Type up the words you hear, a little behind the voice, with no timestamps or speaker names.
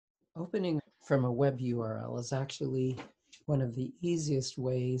Opening from a web URL is actually one of the easiest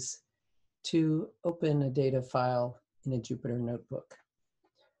ways to open a data file in a Jupyter notebook.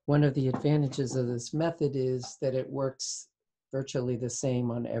 One of the advantages of this method is that it works virtually the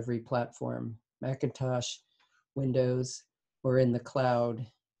same on every platform, Macintosh, Windows, or in the cloud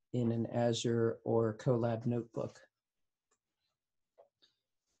in an Azure or Colab notebook.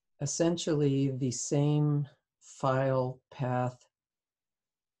 Essentially, the same file path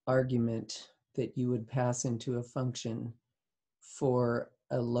argument that you would pass into a function for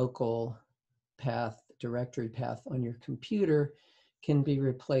a local path, directory path on your computer can be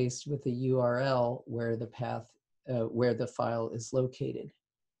replaced with a URL where the path, where the file is located.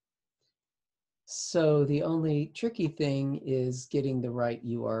 So the only tricky thing is getting the right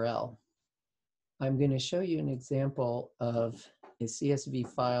URL. I'm going to show you an example of a CSV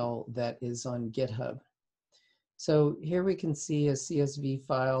file that is on GitHub. So here we can see a CSV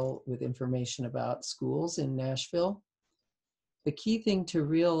file with information about schools in Nashville. The key thing to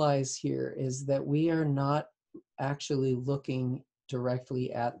realize here is that we are not actually looking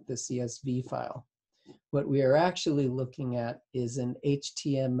directly at the CSV file. What we are actually looking at is an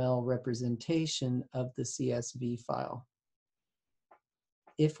HTML representation of the CSV file.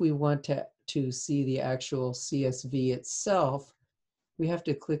 If we want to see the actual CSV itself, we have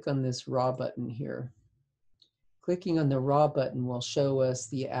to click on this raw button here. Clicking on the raw button will show us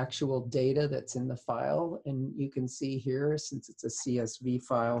the actual data that's in the file. And you can see here, since it's a CSV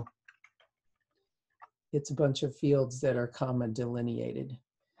file, it's a bunch of fields that are comma delineated.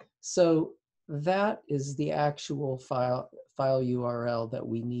 So that is the actual file URL that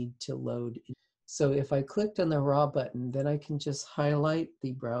we need to load. So if I clicked on the raw button, then I can just highlight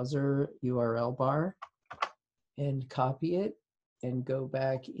the browser URL bar and copy it and go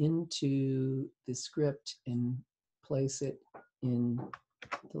back into the script and place it in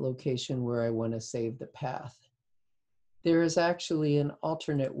the location where I want to save the path. There is actually an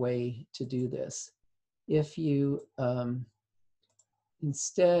alternate way to do this. If you,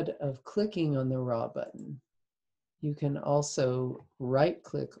 instead of clicking on the raw button, you can also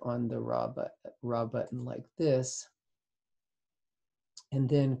right-click on the raw button like this, and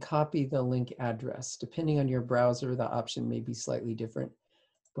then copy the link address. Depending on your browser, the option may be slightly different,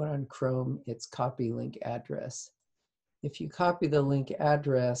 but on Chrome, it's copy link address. If you copy the link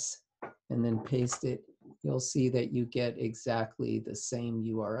address and then paste it, you'll see that you get exactly the same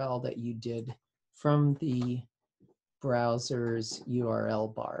URL that you did from the browser's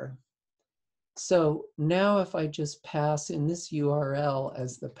URL bar. So now if I just pass in this URL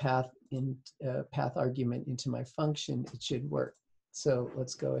as the path argument into my function, it should work. So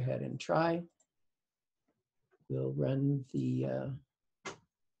let's go ahead and try. We'll run the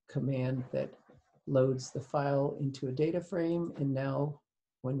command that loads the file into a data frame. And now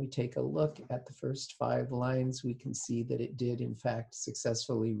when we take a look at the first 5 lines, we can see that it did in fact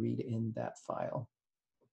successfully read in that file.